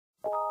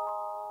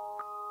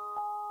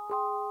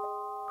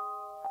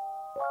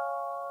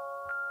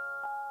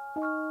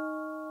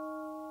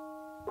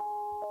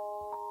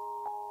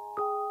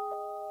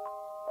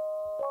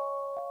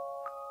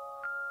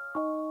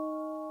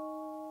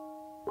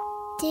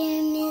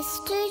Dear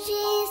Mr.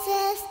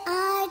 Jesus,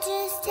 I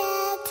just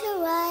had to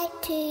write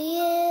to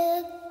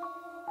you.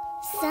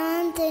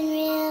 Something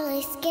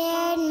really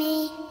scared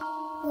me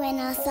when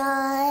I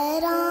saw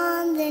it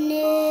on the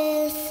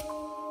news.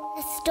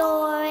 A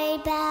story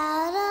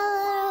about a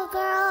little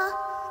girl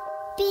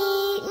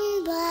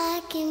beaten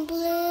black and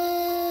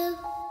blue.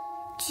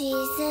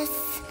 Jesus,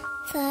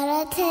 thought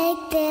I'd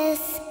take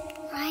this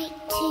right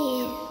to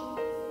you.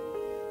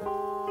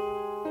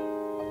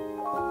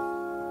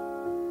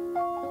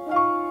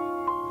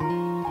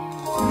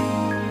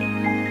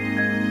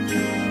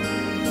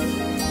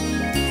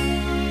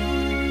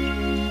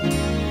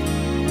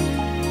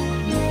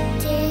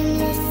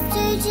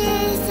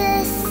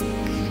 Jesus,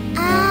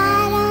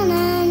 I don't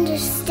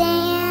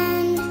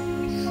understand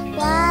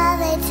why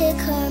they took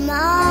her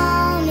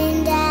mom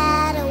and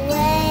dad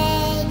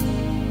away.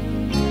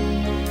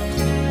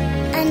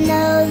 I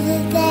know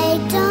that they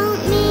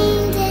don't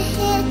mean to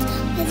hit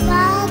with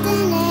wild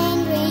and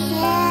angry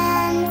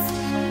hands.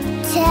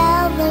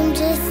 Tell them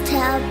just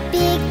how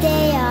big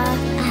they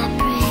are.